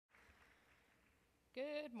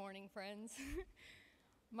Good morning, friends.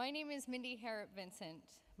 My name is Mindy Harrop Vincent.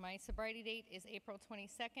 My sobriety date is April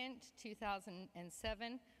 22nd,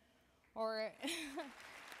 2007, or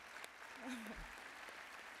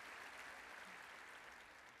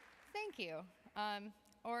thank you.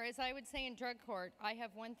 Or as I would say in drug court, I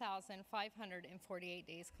have 1,548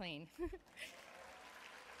 days clean.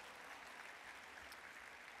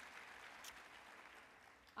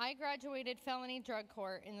 I graduated felony drug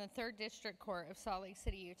court in the 3rd District Court of Salt Lake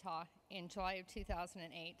City, Utah in July of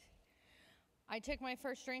 2008. I took my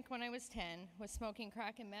first drink when I was 10, was smoking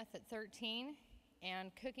crack and meth at 13, and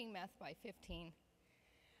cooking meth by 15.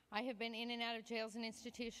 I have been in and out of jails and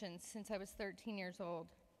institutions since I was 13 years old.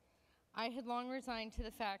 I had long resigned to the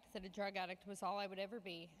fact that a drug addict was all I would ever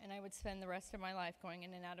be, and I would spend the rest of my life going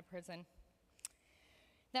in and out of prison.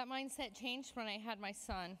 That mindset changed when I had my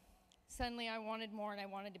son. Suddenly, I wanted more, and I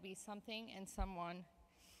wanted to be something and someone.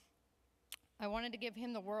 I wanted to give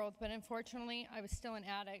him the world, but unfortunately, I was still an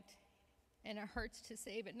addict, and it hurts to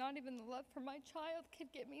say, but not even the love for my child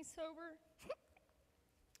could get me sober.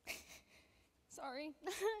 Sorry.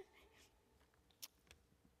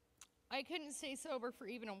 I couldn't stay sober for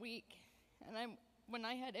even a week, and when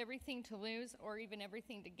I had everything to lose or even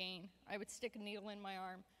everything to gain, I would stick a needle in my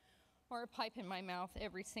arm or a pipe in my mouth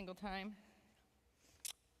every single time.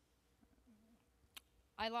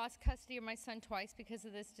 I lost custody of my son twice because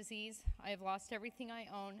of this disease. I have lost everything I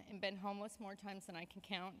own and been homeless more times than I can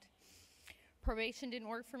count. Probation didn't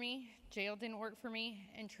work for me, jail didn't work for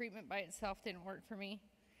me, and treatment by itself didn't work for me.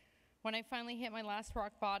 When I finally hit my last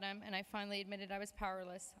rock bottom and I finally admitted I was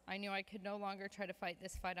powerless, I knew I could no longer try to fight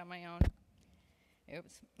this fight on my own.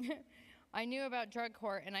 Oops. I knew about drug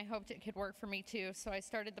court and I hoped it could work for me too, so I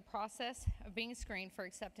started the process of being screened for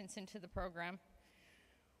acceptance into the program.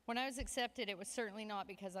 When I was accepted, it was certainly not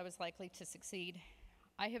because I was likely to succeed.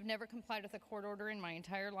 I have never complied with a court order in my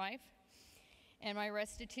entire life, and my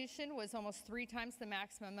restitution was almost 3 times the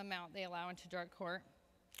maximum amount they allow into drug court.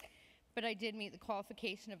 But I did meet the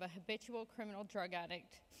qualification of a habitual criminal drug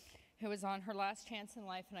addict who was on her last chance in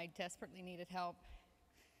life, and I desperately needed help.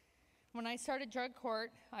 When I started drug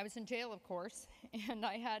court, I was in jail, of course, and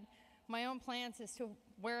I had my own plans as to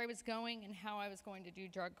where I was going and how I was going to do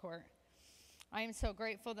drug court. I am so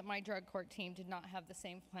grateful that my drug court team did not have the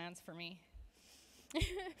same plans for me.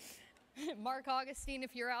 Mark Augustine,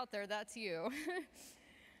 if you're out there, that's you.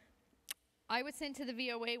 I was sent to the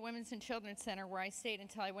VOA Women's and Children's Center, where I stayed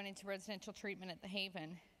until I went into residential treatment at the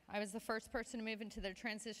Haven. I was the first person to move into their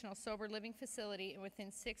transitional sober living facility, and within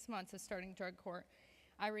 6 months of starting drug court,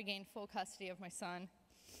 I regained full custody of my son.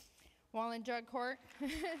 While in drug court,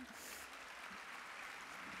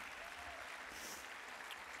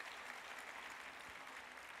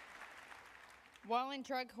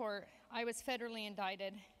 I was federally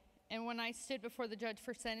indicted, and when I stood before the judge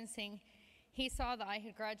for sentencing, he saw that I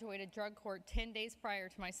had graduated drug court 10 days prior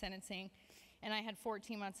to my sentencing, and I had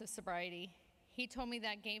 14 months of sobriety. He told me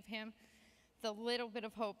that gave him the little bit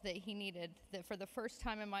of hope that he needed, that for the first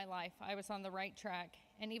time in my life, I was on the right track,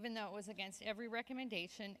 and even though it was against every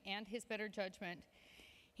recommendation and his better judgment,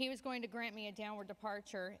 he was going to grant me a downward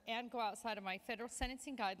departure and go outside of my federal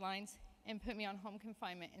sentencing guidelines and put me on home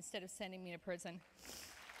confinement instead of sending me to prison.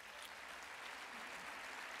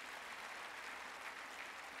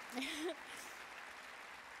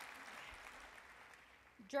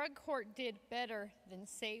 Drug court did better than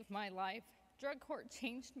save my life. Drug court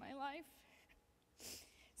changed my life.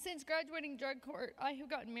 Since graduating drug court, I have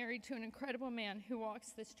gotten married to an incredible man who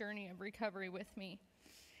walks this journey of recovery with me.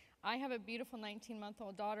 I have a beautiful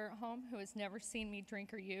 19-month-old daughter at home who has never seen me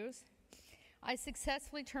drink or use. I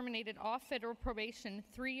successfully terminated off federal probation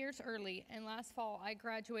 3 years early, and last fall I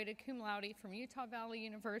graduated cum laude from Utah Valley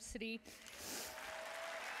University.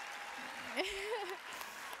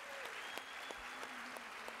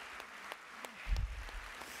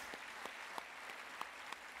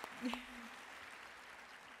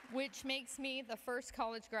 Which makes me the first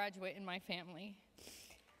college graduate in my family.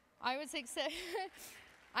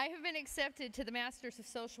 I have been accepted to the Masters of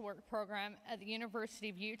Social Work program at the University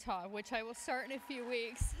of Utah, which I will start in a few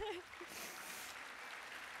weeks.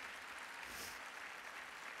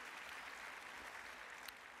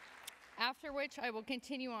 After which I will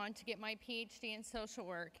continue on to get my PhD in social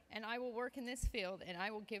work, and I will work in this field, and I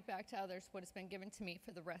will give back to others what has been given to me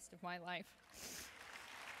for the rest of my life.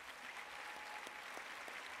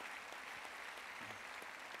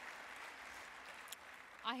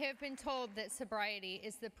 I have been told that sobriety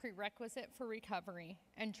is the prerequisite for recovery,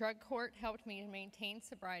 and drug court helped me to maintain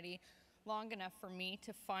sobriety long enough for me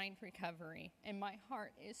to find recovery, and my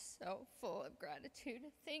heart is so full of gratitude.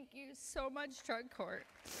 Thank you so much, drug court.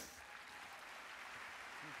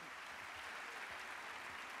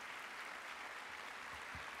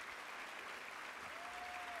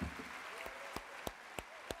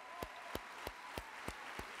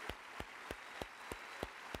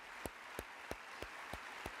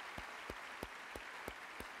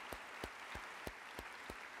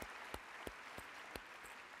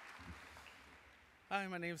 Hi,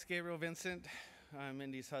 my name is Gabriel Vincent. I'm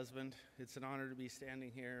Mindy's husband. It's an honor to be standing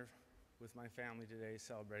here with my family today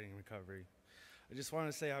celebrating recovery. I just want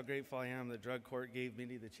to say how grateful I am that Drug Court gave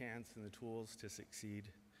Mindy the chance and the tools to succeed.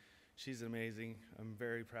 She's amazing. I'm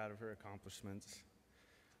very proud of her accomplishments.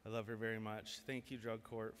 I love her very much. Thank you, Drug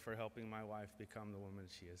Court, for helping my wife become the woman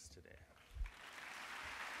she is today.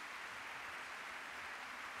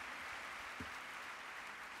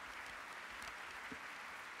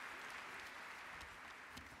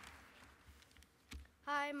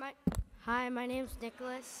 Hi, my name's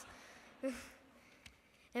Nicholas,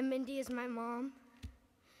 and Mindy is my mom.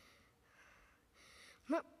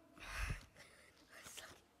 My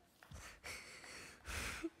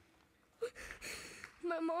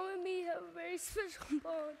mom and me have a very special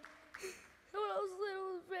bond. When I was little,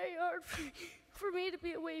 it was very hard for me to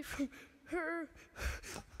be away from her.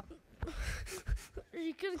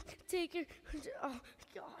 She couldn't take her. Oh,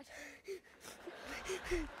 God.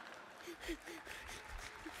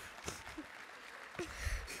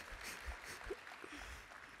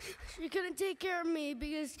 She couldn't take care of me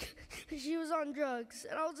because she was on drugs,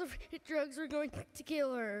 and I was afraid drugs were going to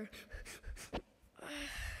kill her.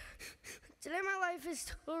 Today my life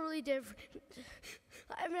is totally different.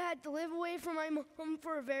 I haven't had to live away from my mom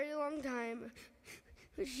for a very long time.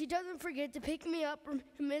 She doesn't forget to pick me up or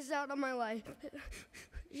miss out on my life.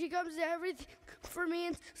 She comes to everything for me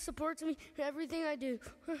and supports me in everything I do.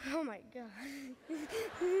 Oh my God.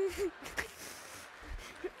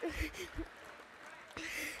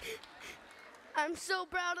 I'm so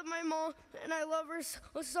proud of my mom, and I love her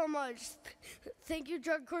so much. Thank you,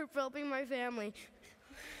 Drug Court, for helping my family.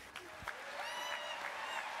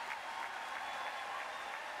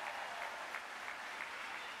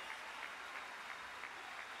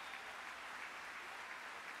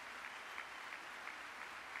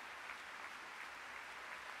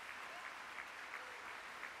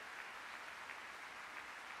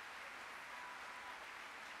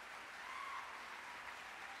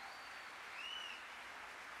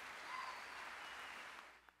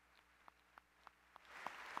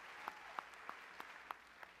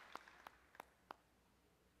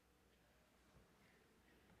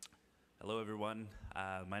 Hello, everyone.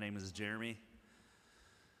 My name is Jeremy.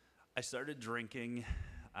 I started drinking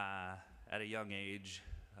at a young age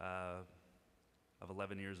of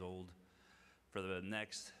 11 years old. For the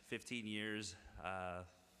next 15 years,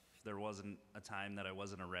 there wasn't a time that I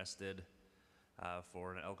wasn't arrested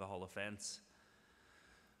for an alcohol offense.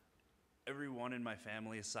 Everyone in my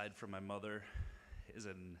family, aside from my mother, is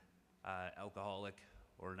an alcoholic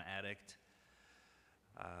or an addict.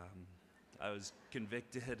 I was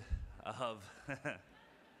convicted of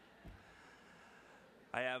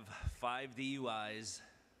I have 5 DUIs,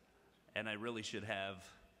 and I really should have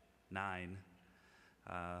 9.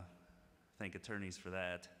 Thank attorneys for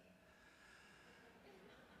that.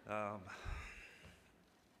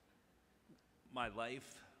 My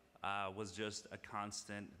life was just a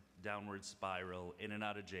constant downward spiral, in and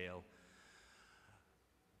out of jail.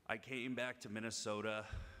 I came back to Minnesota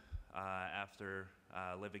after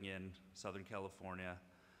living in Southern California.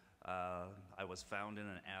 I was found in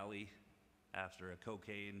an alley after a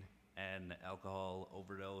cocaine and alcohol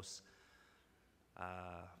overdose.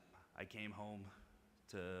 I came home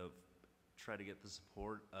to try to get the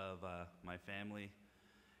support of my family,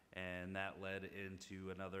 and that led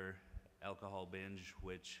into another alcohol binge,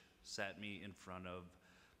 which sat me in front of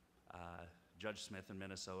Judge Smith in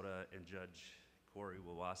Minnesota and Judge Corey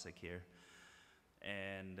Wawasek here.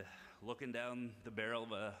 And looking down the barrel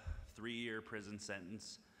of a 3-year prison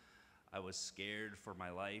sentence, I was scared for my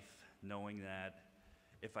life, knowing that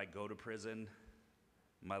if I go to prison,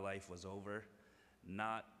 my life was over.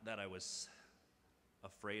 Not that I was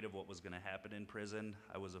afraid of what was going to happen in prison.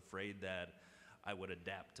 I was afraid that I would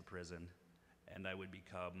adapt to prison and I would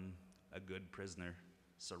become a good prisoner,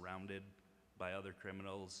 surrounded by other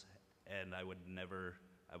criminals, and I would never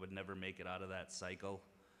make it out of that cycle.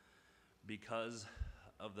 Because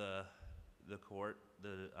of the court,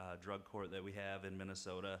 the drug court that we have in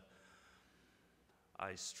Minnesota,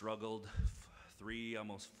 I struggled 3,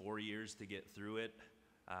 almost 4 years to get through it.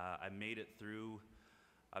 I made it through.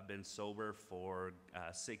 I've been sober for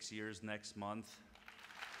 6 years next month.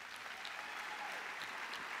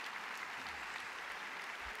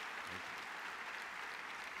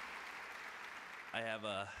 I have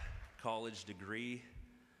a college degree.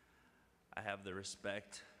 I have the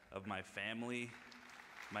respect of my family,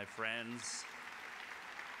 my friends,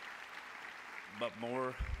 but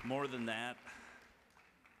more than that,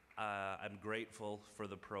 I'm grateful for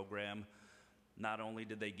the program. Not only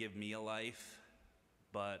did they give me a life,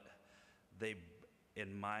 but they,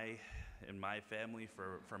 in my in my family,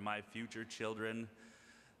 for my future children,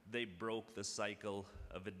 they broke the cycle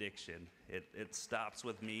of addiction. It stops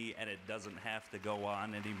with me, and it doesn't have to go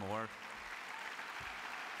on anymore.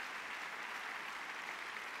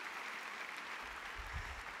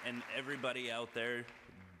 And everybody out there,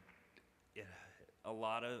 yeah, a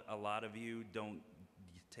lot of you don't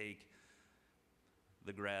take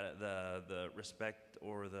the respect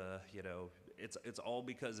or it's all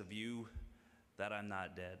because of you that I'm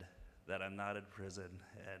not dead, that I'm not in prison,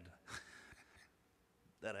 and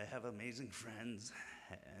that I have amazing friends,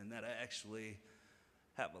 and that I actually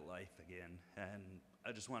have a life again. And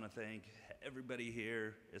I just want to thank everybody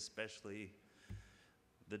here, especially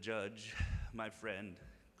the judge, my friend,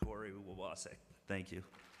 Corey Wawasek. Thank you.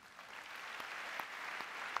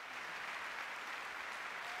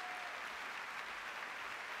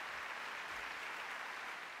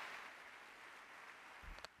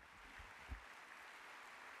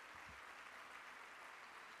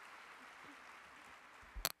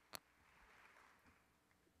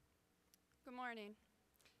 Good morning.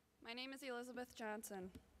 My name is Elizabeth Johnson.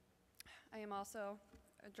 I am also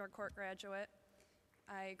a drug court graduate.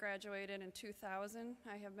 I graduated in 2000.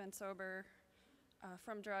 I have been sober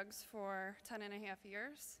from drugs for 10 and a half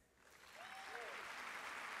years.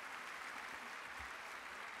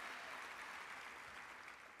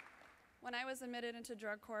 When I was admitted into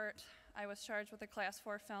drug court, I was charged with a Class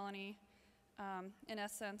 4 felony, in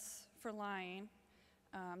essence, for lying.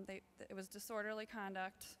 It was disorderly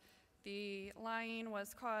conduct. The lying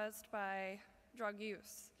was caused by drug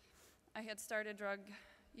use. I had started drug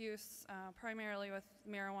use primarily with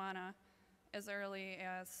marijuana as early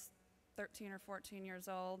as 13 or 14 years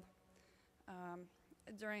old.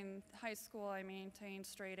 During high school, I maintained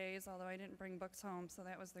straight A's, although I didn't bring books home, so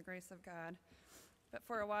that was the grace of God. But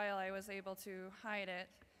for a while, I was able to hide it.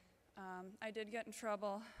 I did get in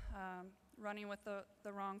trouble running with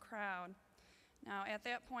the wrong crowd. Now, at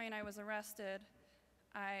that point, I was arrested.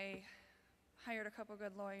 I hired a couple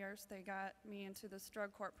good lawyers. They got me into this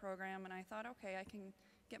drug court program, and I thought, okay, I can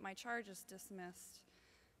get my charges dismissed.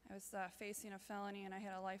 I was facing a felony, and I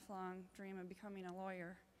had a lifelong dream of becoming a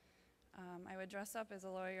lawyer. I would dress up as a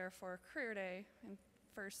lawyer for career day in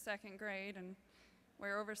first, second grade and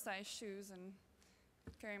wear oversized shoes and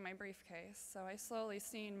carry my briefcase. So I slowly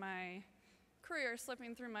seen my career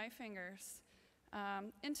slipping through my fingers.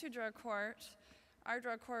 Into drug court. Our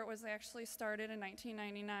drug court was actually started in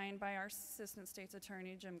 1999 by our Assistant State's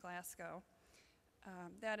Attorney, Jim Glasgow.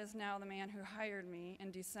 That is now the man who hired me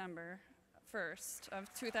in December 1st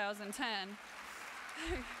of 2010.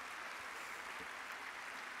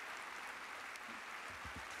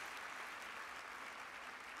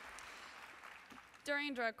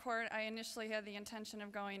 During drug court, I initially had the intention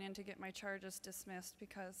of going in to get my charges dismissed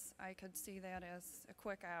because I could see that as a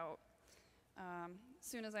quick out. As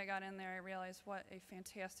soon as I got in there, I realized what a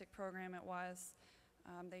fantastic program it was.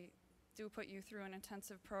 They do put you through an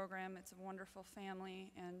intensive program. It's a wonderful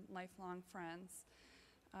family and lifelong friends.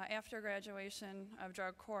 After graduation of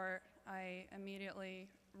drug court, I immediately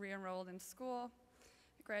re-enrolled in school.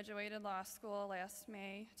 I graduated law school last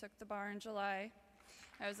May, took the bar in July.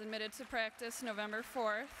 I was admitted to practice November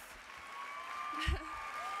 4th.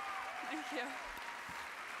 Thank you.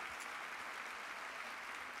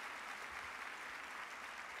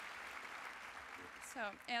 So,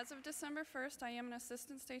 as of December 1st, I am an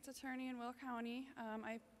assistant state's attorney in Will County.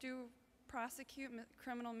 I do prosecute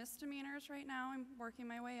criminal misdemeanors right now. I'm working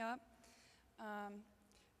my way up.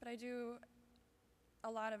 But I do a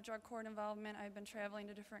lot of drug court involvement. I've been traveling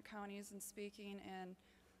to different counties and speaking, and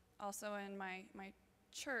also in my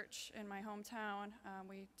church in my hometown,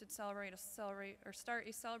 we did start a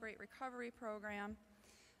Celebrate Recovery program.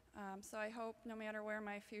 So I hope no matter where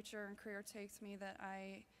my future and career takes me that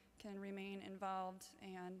I can remain involved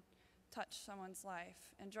and touch someone's life.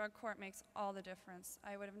 And drug court makes all the difference.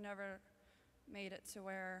 I would have never made it to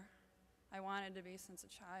where I wanted to be since a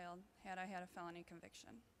child had I had a felony conviction.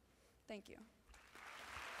 Thank you.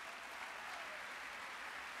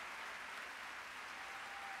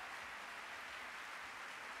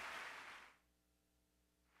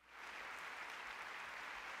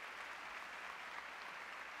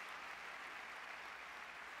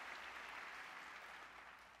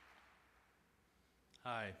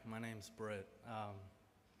 Hi, my name's Britt.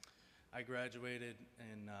 I graduated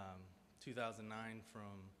in 2009 from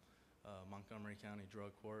Montgomery County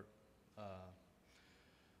Drug Court.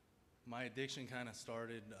 My addiction kind of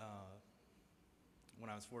started when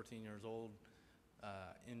I was 14 years old.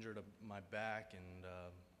 Injured my back and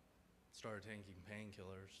started taking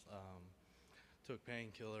painkillers. Took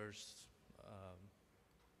painkillers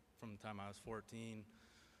from the time I was 14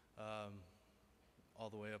 all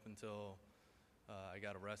the way up until I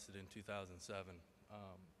got arrested in 2007.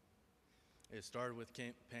 It started with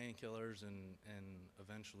painkillers and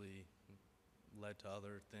eventually led to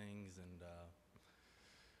other things and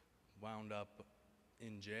wound up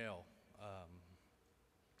in jail.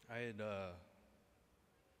 I had the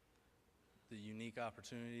unique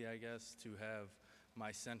opportunity, I guess, to have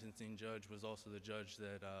my sentencing judge was also the judge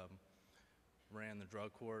that ran the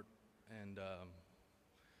drug court, and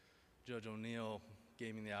Judge O'Neill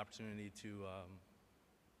gave me the opportunity to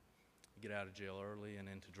get out of jail early and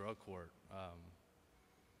into drug court.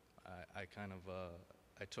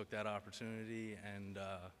 I took that opportunity and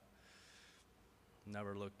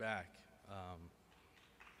never looked back.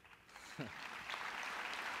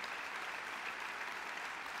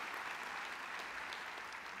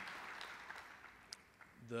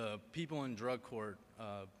 The people in drug court,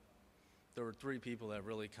 there were 3 people that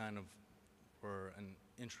really kind of were an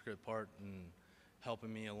intricate part in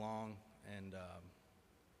helping me along and,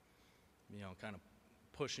 kind of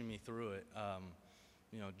pushing me through it.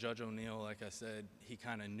 Judge O'Neill, like I said, he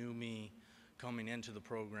kind of knew me coming into the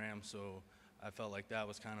program, so I felt like that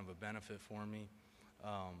was kind of a benefit for me.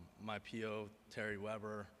 My PO, Terry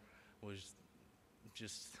Weber, was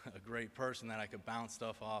just a great person that I could bounce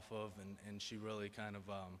stuff off of, and she really kind of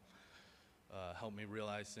helped me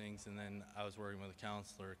realize things. And then I was working with a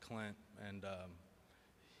counselor, Clint, and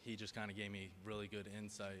he just kind of gave me really good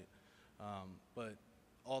insight. But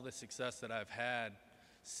all the success that I've had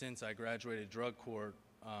since I graduated drug court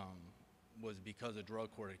was because of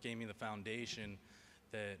drug court. It gave me the foundation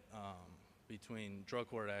that between drug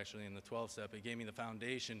court actually and the 12-step, it gave me the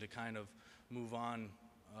foundation to kind of move on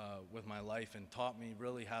with my life and taught me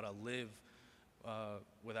really how to live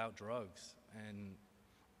without drugs, and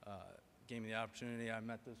gave me the opportunity. I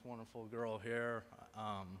met this wonderful girl here,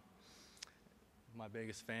 my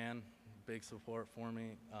biggest fan, big support for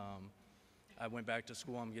me. I went back to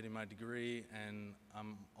school, I'm getting my degree, and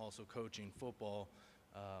I'm also coaching football,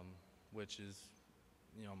 which is,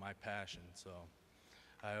 my passion, so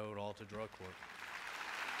I owe it all to drug court.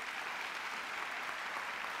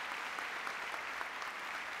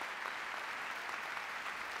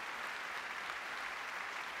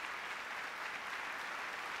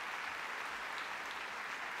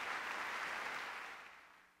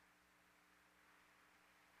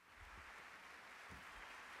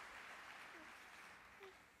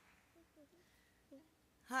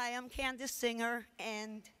 Hi, I'm Candace Singer,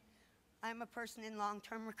 and I'm a person in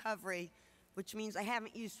long-term recovery, which means I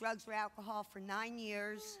haven't used drugs or alcohol for 9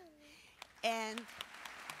 years, and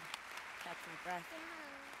catch my breath.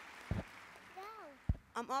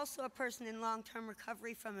 I'm also a person in long-term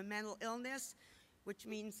recovery from a mental illness, which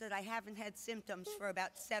means that I haven't had symptoms for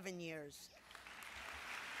about 7 years.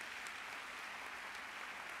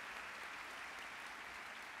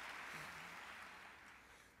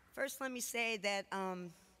 First, let me say that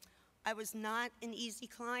I was not an easy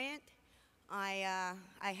client. I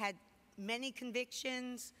had many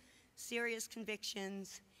convictions, serious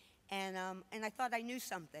convictions, and I thought I knew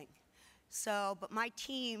something. So, but my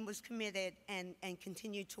team was committed and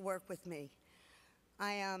continued to work with me.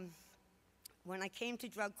 When I came to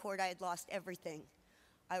drug court, I had lost everything.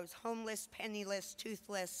 I was homeless, penniless,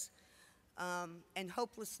 toothless, and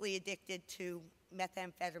hopelessly addicted to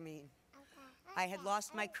methamphetamine. I had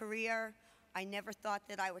lost my career. I never thought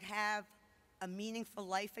that I would have a meaningful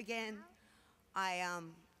life again.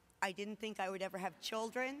 I didn't think I would ever have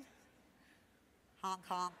children. Honk,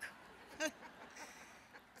 honk.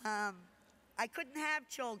 I couldn't have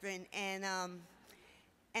children, and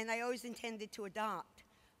I always intended to adopt.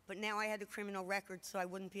 But now I had a criminal record, so I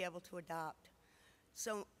wouldn't be able to adopt.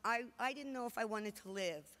 So I didn't know if I wanted to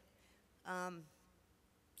live.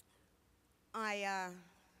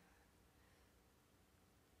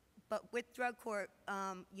 But with drug court,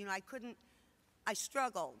 I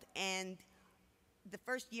struggled, and the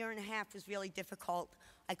first year and a half was really difficult.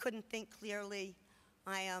 I couldn't think clearly,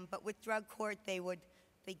 but with drug court, they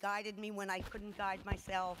guided me when I couldn't guide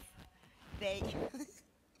myself. They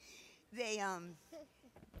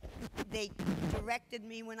directed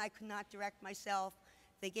me when I could not direct myself.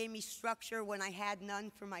 They gave me structure when I had none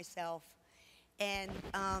for myself. And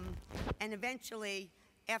eventually,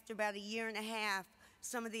 after about a year and a half,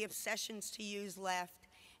 some of the obsessions to use left,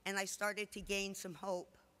 and I started to gain some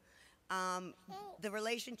hope. The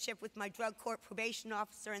relationship with my drug court probation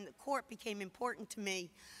officer and the court became important to me,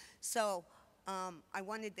 so I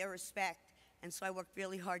wanted their respect, and so I worked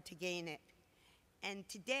really hard to gain it. And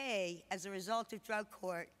today, as a result of drug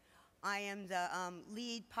court, I am the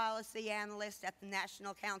lead policy analyst at the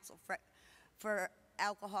National Council for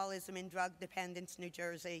Alcoholism and Drug Dependence, New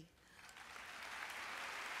Jersey.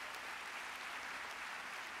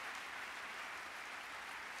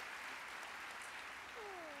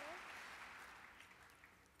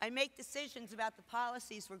 I make decisions about the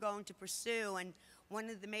policies we're going to pursue, and one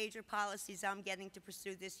of the major policies I'm getting to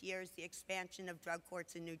pursue this year is the expansion of drug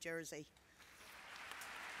courts in New Jersey.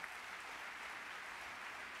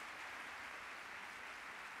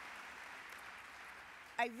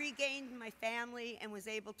 I regained my family and was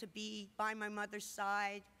able to be by my mother's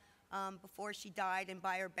side before she died and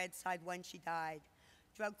by her bedside when she died.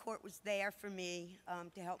 Drug court was there for me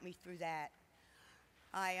to help me through that.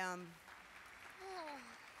 I'm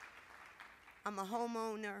a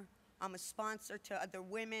homeowner, I'm a sponsor to other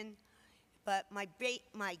women, but my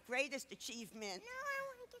greatest achievement... No, I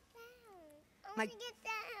want to get down. I want to get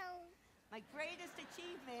down. My greatest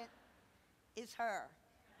achievement is her.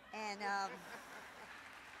 And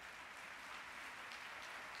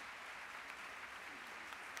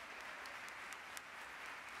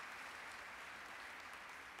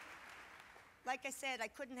like I said, I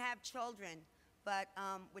couldn't have children, but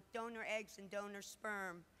with donor eggs and donor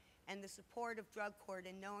sperm and the support of drug court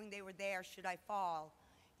and knowing they were there should I fall,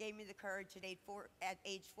 gave me the courage at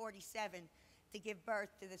age 47 to give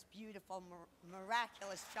birth to this beautiful,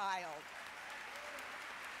 miraculous child.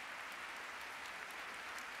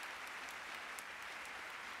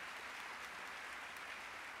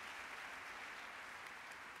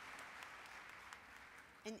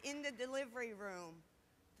 And in the delivery room,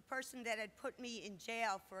 the person that had put me in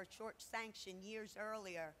jail for a short sanction years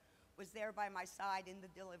earlier was there by my side in the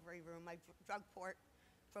delivery room, my drug court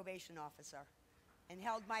probation officer, and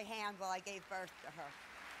held my hand while I gave birth to her.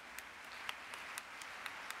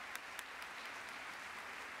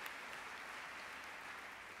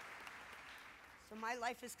 So my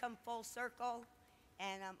life has come full circle,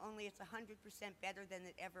 and only it's 100% better than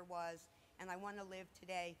it ever was, and I want to live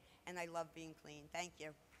today, and I love being clean. Thank you.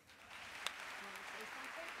 You want to say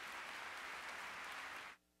something?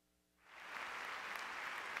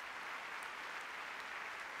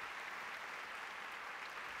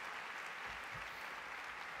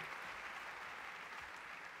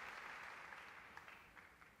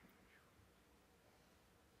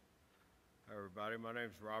 Hi, everybody. My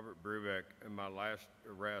name's Robert Brubeck, and my last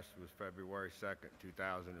arrest was February 2nd,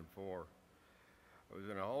 2004. I was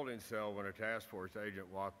in a holding cell when a task force agent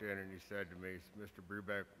walked in and he said to me, "Mr.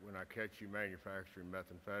 Brubeck, when I catch you manufacturing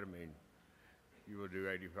methamphetamine, you will do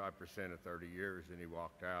 85% of 30 years," and he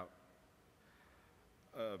walked out.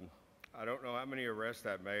 I don't know how many arrests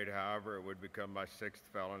that made, however, it would become my 6th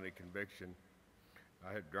felony conviction.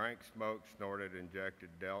 I had drank, smoked, snorted, injected,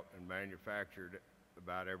 dealt, and manufactured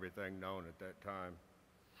about everything known at that time.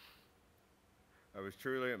 I was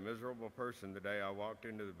truly a miserable person the day I walked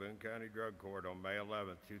into the Boone County Drug Court on May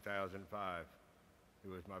 11th, 2005. It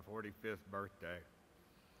was my 45th birthday,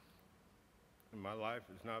 and my life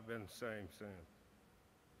has not been the same since.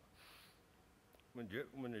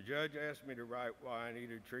 When the judge asked me to write why I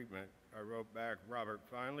needed treatment, I wrote back, "Robert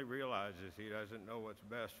finally realizes he doesn't know what's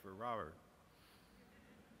best for Robert."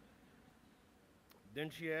 Then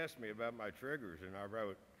she asked me about my triggers, and I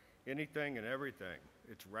wrote, "Anything and everything.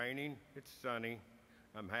 It's raining, it's sunny,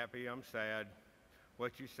 I'm happy, I'm sad.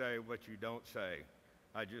 What you say, what you don't say.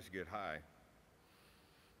 I just get high."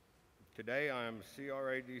 Today, I am a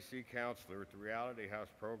CRADC counselor at the Reality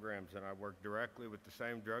House programs, and I work directly with the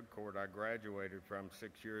same drug court I graduated from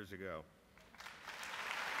 6 years ago.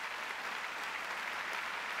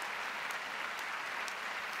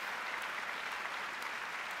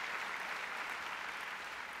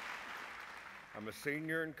 I'm a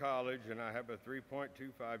senior in college, and I have a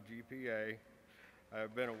 3.25 GPA. I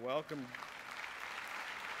have been a welcome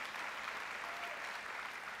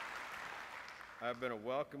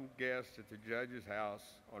guest at the judge's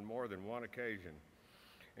house on more than one occasion,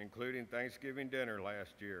 including Thanksgiving dinner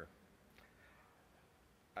last year.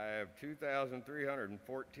 I have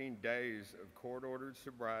 2,314 days of court-ordered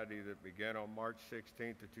sobriety that began on March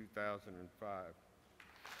 16th of 2005.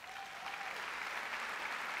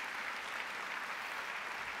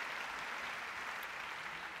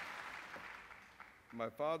 My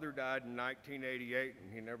father died in 1988,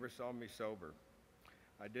 and he never saw me sober.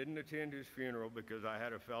 I didn't attend his funeral because I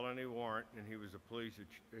had a felony warrant, and he was a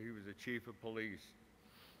chief of police.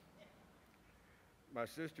 My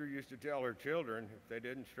sister used to tell her children if they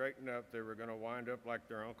didn't straighten up, they were going to wind up like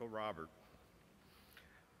their Uncle Robert.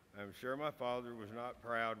 I'm sure my father was not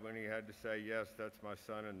proud when he had to say, "Yes, that's my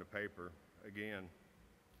son," in the paper again.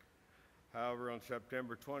 However, on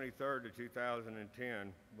September 23rd of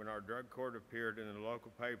 2010, when our drug court appeared in the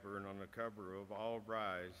local paper and on the cover of All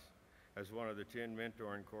Rise, as one of the 10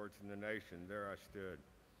 mentoring courts in the nation. There I stood.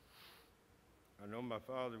 I know my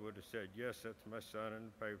father would have said, yes, that's my son in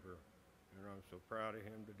the paper, and I'm so proud of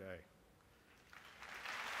him today.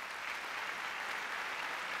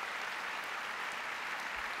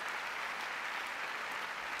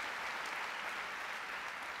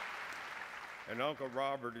 And Uncle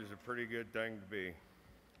Robert is a pretty good thing to be.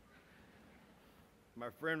 My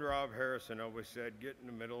friend Rob Harrison always said, get in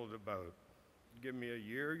the middle of the boat. Give me a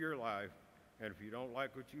year of your life, and if you don't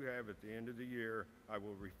like what you have at the end of the year, I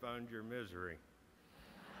will refund your misery.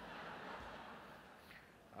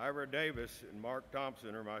 Ira Davis and Mark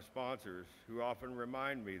Thompson are my sponsors, who often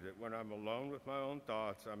remind me that when I'm alone with my own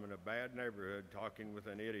thoughts, I'm in a bad neighborhood talking with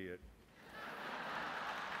an idiot.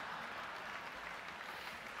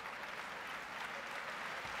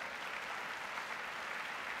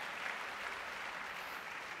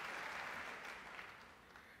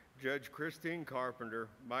 Judge Christine Carpenter,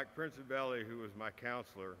 Mike Principelli, who was my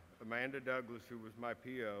counselor, Amanda Douglas, who was my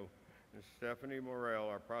PO, and Stephanie Morrell,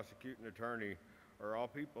 our prosecuting attorney, are all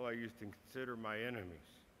people I used to consider my enemies.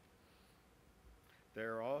 They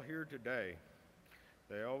are all here today.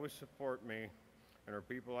 They always support me and are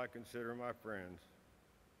people I consider my friends.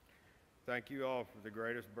 Thank you all for the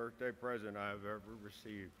greatest birthday present I have ever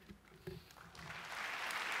received.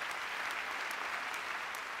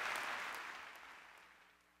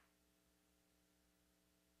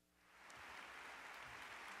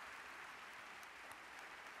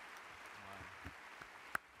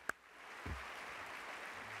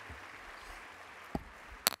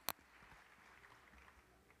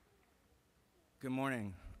 Good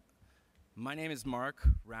morning. My name is Mark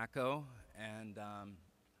Racco, and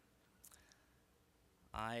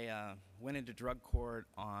I went into drug court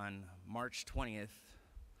on March 20th,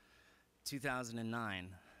 2009,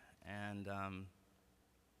 and I'm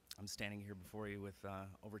standing here before you with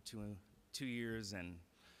over two years and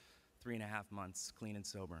 3.5 months clean and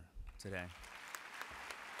sober today.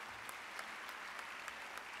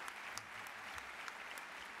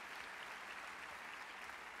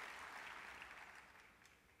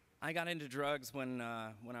 I got into drugs when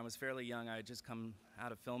I was fairly young. I had just come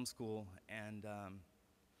out of film school, and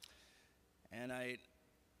I,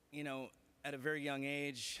 at a very young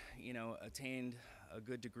age, attained a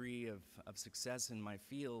good degree of success in my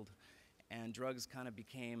field, and drugs kind of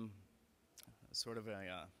became sort of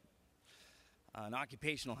an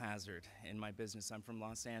occupational hazard in my business. I'm from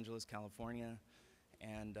Los Angeles, California,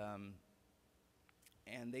 and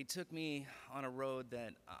they took me on a road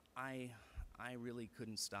that I really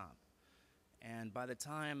couldn't stop. And by the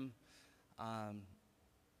time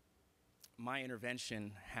my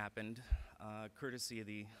intervention happened, courtesy of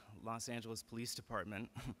the Los Angeles Police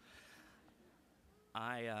Department,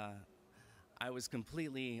 I was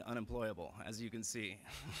completely unemployable, as you can see.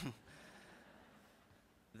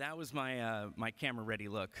 That was my camera-ready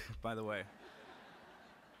look, by the way.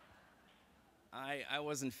 I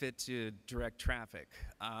wasn't fit to direct traffic.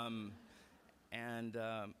 And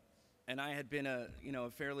I had been a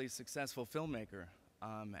fairly successful filmmaker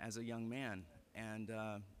as a young man, and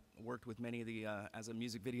worked with many of the, as a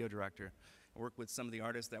music video director, I worked with some of the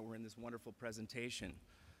artists that were in this wonderful presentation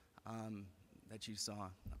that you saw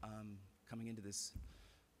coming into this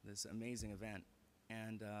amazing event.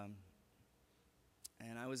 And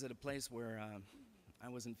I was at a place where I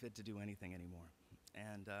wasn't fit to do anything anymore.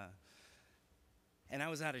 And I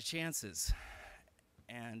was out of chances.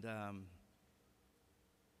 And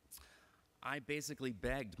I basically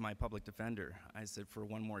begged my public defender. I said, for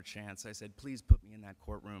one more chance. I said, please put me in that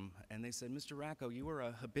courtroom. And they said, Mr. Racco, you were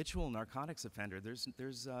a habitual narcotics offender.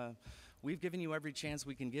 We've given you every chance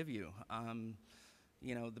we can give you.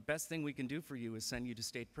 The best thing we can do for you is send you to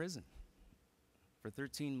state prison for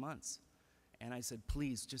 13 months. And I said,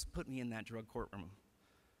 please, just put me in that drug courtroom.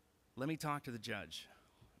 Let me talk to the judge.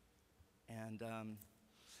 And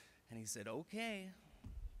he said, okay,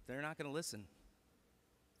 they're not going to listen.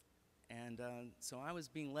 And so I was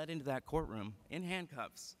being led into that courtroom in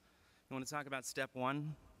handcuffs. You want to talk about step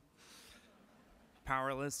one?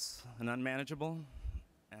 Powerless and unmanageable.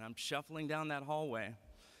 And I'm shuffling down that hallway,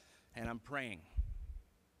 and I'm praying.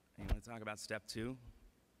 And you want to talk about step two?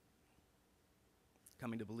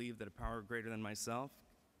 Coming to believe that a power greater than myself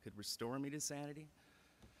could restore me to sanity.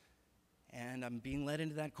 And I'm being led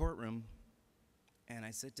into that courtroom, and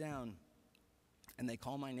I sit down, and they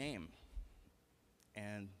call my name.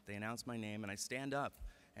 And they announce my name, and I stand up,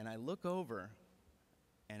 and I look over,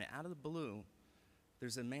 and out of the blue,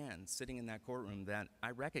 there's a man sitting in that courtroom that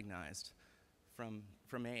I recognized from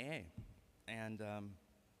AA. And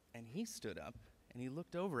he stood up, and he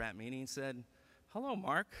looked over at me, and he said, hello,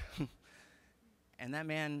 Mark. And that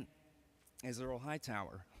man is Earl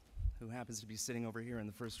Hightower, who happens to be sitting over here in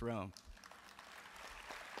the first row.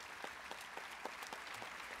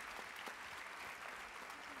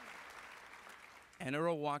 And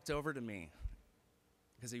Earl walked over to me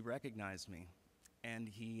because he recognized me. And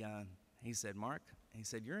he said, Mark, he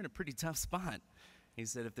said, you're in a pretty tough spot. He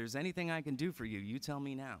said, if there's anything I can do for you, you tell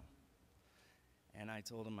me now. And I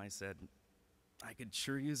told him, I said, I could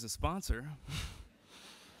sure use a sponsor.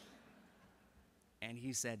 And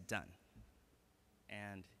he said, done.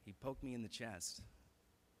 And he poked me in the chest.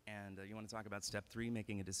 And you want to talk about step 3,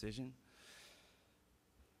 making a decision?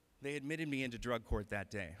 They admitted me into drug court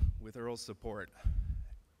that day with Earl's support.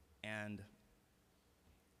 And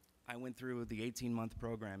I went through the 18-month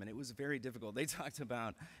program, and it was very difficult. They talked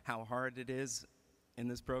about how hard it is in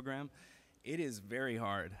this program. It is very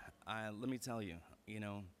hard. Let me tell you,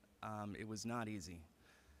 it was not easy.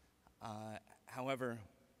 However,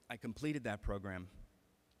 I completed that program,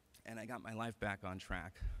 and I got my life back on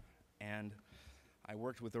track. And I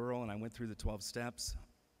worked with Earl, and I went through the 12 steps.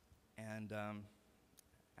 And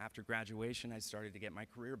after graduation, I started to get my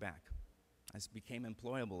career back. I became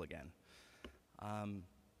employable again. I'm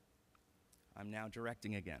now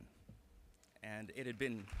directing again. And it had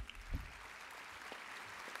been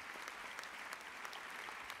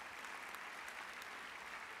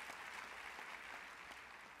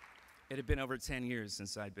over 10 years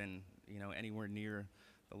since I'd been, anywhere near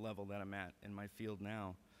the level that I'm at in my field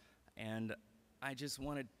now. And I just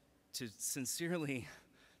wanted to sincerely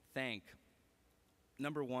thank,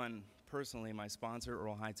 number one, personally, my sponsor,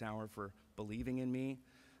 Earl Hightower, for believing in me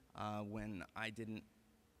when I didn't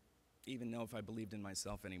even know if I believed in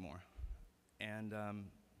myself anymore. And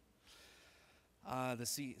the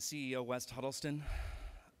CEO, West Huddleston,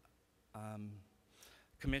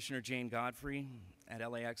 Commissioner Jane Godfrey at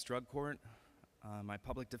LAX Drug Court, my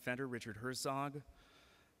public defender, Richard Herzog,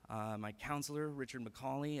 my counselor, Richard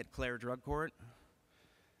McCauley at Clare Drug Court,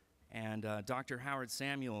 and Dr. Howard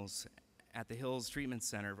Samuels at the Hills Treatment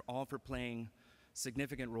Center, all for playing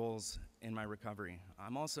significant roles in my recovery.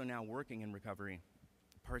 I'm also now working in recovery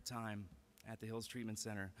part-time at the Hills Treatment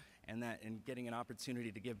Center, and getting an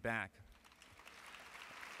opportunity to give back.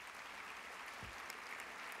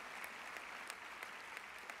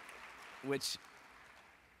 Which,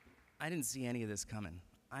 I didn't see any of this coming.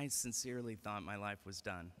 I sincerely thought my life was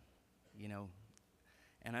done,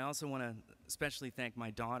 And I also want to especially thank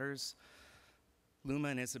my daughters, Luma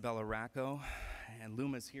and Isabella Racco, and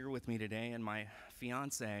Luma's here with me today, and my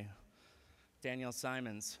fiance, Danielle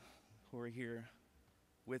Simons, who are here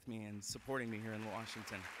with me and supporting me here in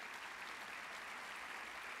Washington.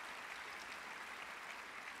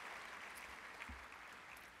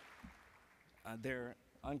 They're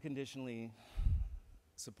unconditionally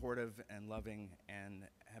supportive and loving and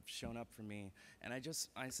have shown up for me. And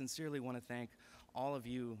I sincerely want to thank all of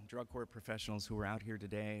you drug court professionals who are out here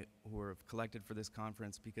today, who have collected for this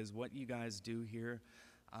conference, because what you guys do here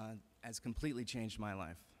has completely changed my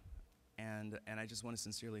life. And I just want to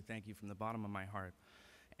sincerely thank you from the bottom of my heart.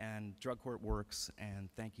 And drug court works, and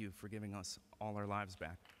thank you for giving us all our lives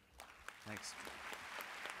back. Thanks.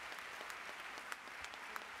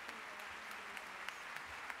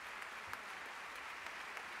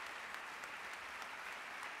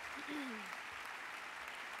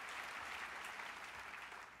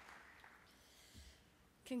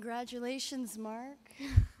 Congratulations, Mark.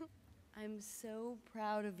 I'm so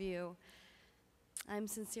proud of you. I'm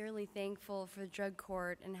sincerely thankful for the drug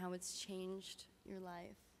court and how it's changed your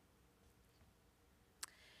life.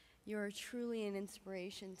 You're truly an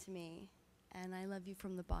inspiration to me, and I love you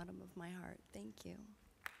from the bottom of my heart. Thank you.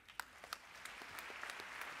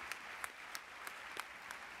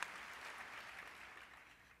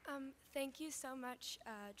 Thank you so much,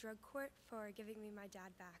 drug court, for giving me my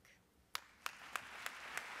dad back.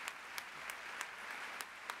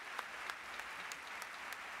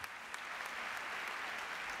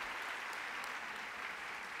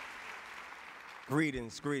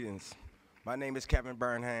 Greetings, greetings. My name is Kevin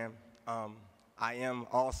Burnham. I am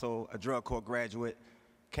also a drug court graduate.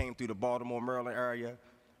 Came through the Baltimore, Maryland area.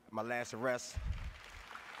 My last arrest.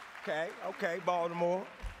 Okay, Baltimore.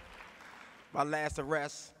 My last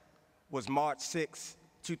arrest was March 6,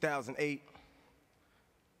 2008.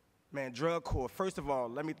 Man, drug court, first of all,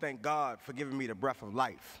 let me thank God for giving me the breath of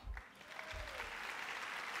life.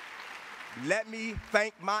 Let me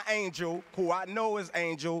thank my angel, who I know is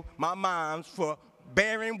Angel, my moms, for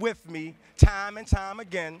bearing with me time and time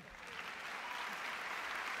again.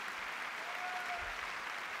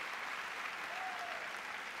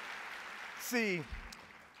 See,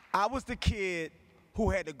 I was the kid who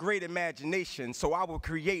had a great imagination, so I would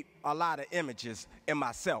create a lot of images in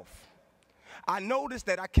myself. I noticed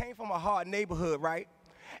that I came from a hard neighborhood, right?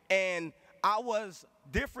 And I was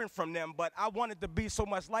different from them, but I wanted to be so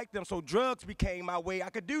much like them, so drugs became my way I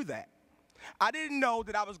could do that. I didn't know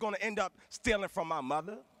that I was going to end up stealing from my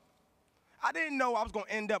mother. I didn't know I was going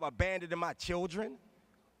to end up abandoning my children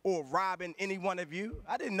or robbing any one of you.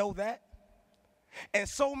 I didn't know that. And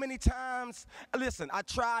so many times, listen, I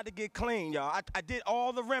tried to get clean, y'all. I did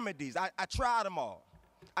all the remedies. I tried them all.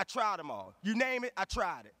 I tried them all. You name it, I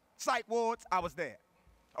tried it. Psych wards, I was there,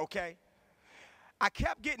 okay? I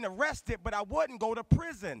kept getting arrested, but I wouldn't go to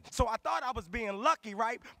prison. So I thought I was being lucky,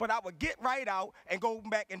 right? But I would get right out and go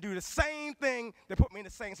back and do the same thing that put me in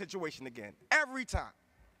the same situation again, every time.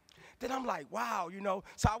 Then I'm like, wow, you know.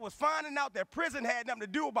 So I was finding out that prison had nothing to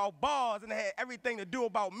do about bars and it had everything to do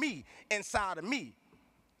about me, inside of me.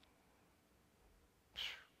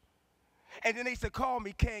 And then they used to call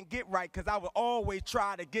me Can't Get Right because I would always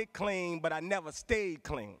try to get clean, but I never stayed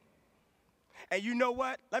clean. And you know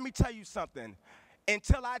what? Let me tell you something.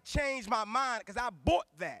 Until I changed my mind, because I bought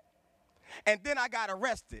that, and then I got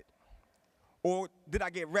arrested, or did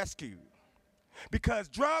I get rescued? Because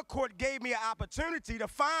drug court gave me an opportunity to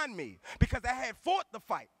find me, because I had fought the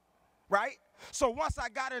fight, right? So once I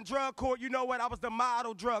got in drug court, you know what? I was the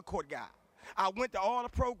model drug court guy. I went to all the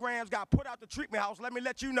programs, got put out the treatment house. Let me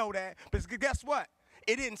let you know that, because guess what?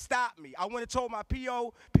 It didn't stop me. I went and told my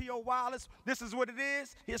P.O. Wallace, this is what it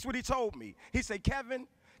is. Here's what he told me. He said, Kevin,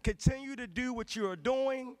 continue to do what you're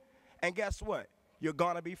doing, and guess what? You're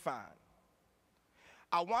gonna be fine.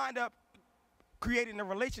 I wound up creating a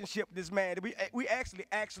relationship with this man. We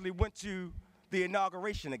actually went to the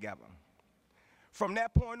inauguration together. From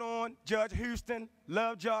that point on, Judge Houston,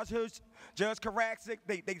 loved Judge Houston, Judge Karaxic,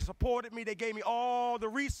 they supported me, they gave me all the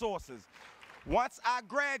resources. Once I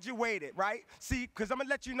graduated, right? See, because I'm going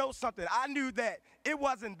to let you know something. I knew that it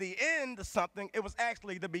wasn't the end of something. It was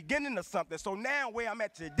actually the beginning of something. So now where I'm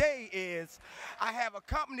at today is I have a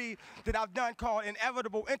company that I've done called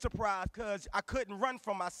Inevitable Enterprise because I couldn't run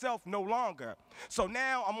from myself no longer. So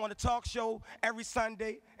now I'm on a talk show every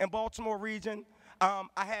Sunday in Baltimore region. I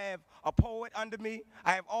have a poet under me.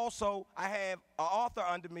 I have an author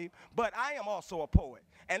under me, but I am also a poet.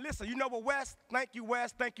 And listen, you know what, Wes?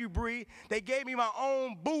 Thank you, Bree. They gave me my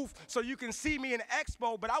own booth so you can see me in the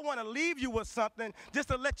expo, but I want to leave you with something just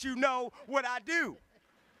to let you know what I do.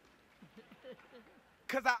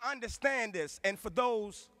 Because I understand this, and for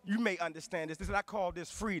those, you may understand this, I call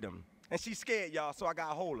this freedom. And she's scared, y'all, so I got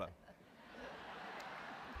to hold her.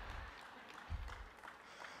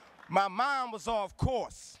 My mind was off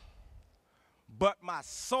course, but my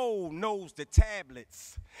soul knows the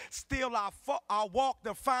tablets. Still, I walk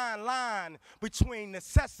the fine line between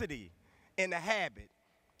necessity and the habit.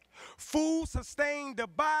 Food sustained the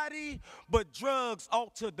body, but drugs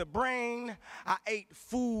altered the brain. I ate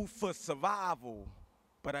food for survival,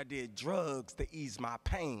 but I did drugs to ease my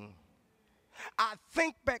pain. I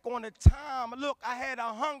think back on the time, look, I had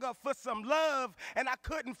a hunger for some love, and I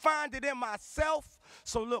couldn't find it in myself.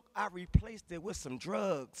 So look, I replaced it with some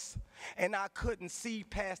drugs, and I couldn't see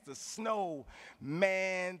past the snow.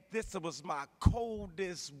 Man, this was my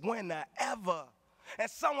coldest winter ever.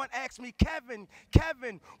 And someone asked me,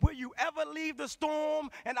 Kevin, will you ever leave the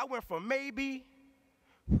storm? And I went from maybe,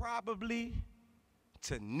 probably,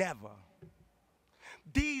 to never.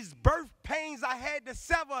 These birth pains I had to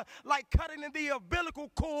sever, like cutting in the umbilical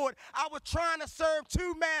cord. I was trying to serve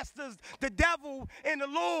two masters, the devil and the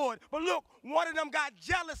Lord. But look, one of them got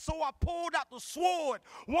jealous, so I pulled out the sword.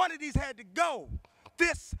 One of these had to go.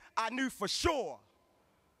 This I knew for sure.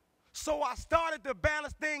 So I started to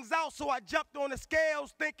balance things out, so I jumped on the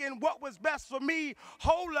scales thinking what was best for me.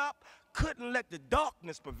 Hold up, couldn't let the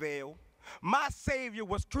darkness prevail. My Savior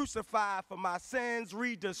was crucified for my sins.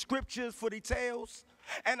 Read the scriptures for details.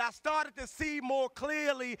 And I started to see more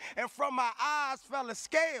clearly, and from my eyes fell the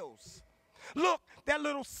scales. Look, that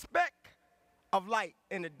little speck of light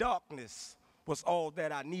in the darkness was all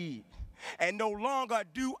that I need. And no longer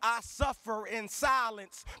do I suffer in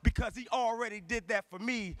silence because he already did that for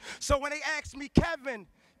me. So when they ask me,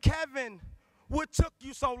 Kevin, what took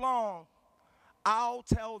you so long? I'll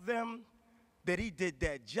tell them that he did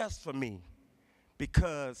that just for me,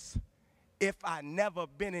 because if I never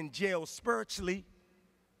been in jail spiritually,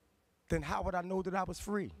 then how would I know that I was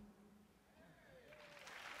free?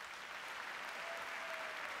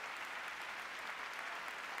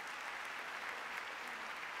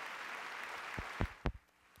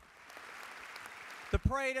 The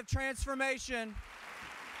Parade of Transformation.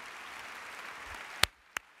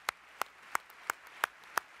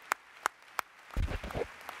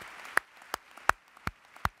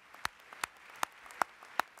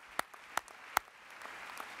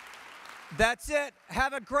 That's it.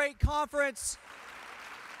 Have a great conference.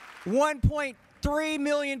 1.3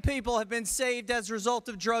 million people have been saved as a result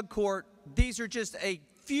of drug court. These are just a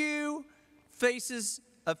few faces,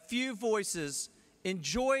 a few voices.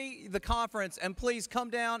 Enjoy the conference, and please come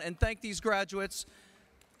down and thank these graduates.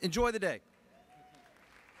 Enjoy the day.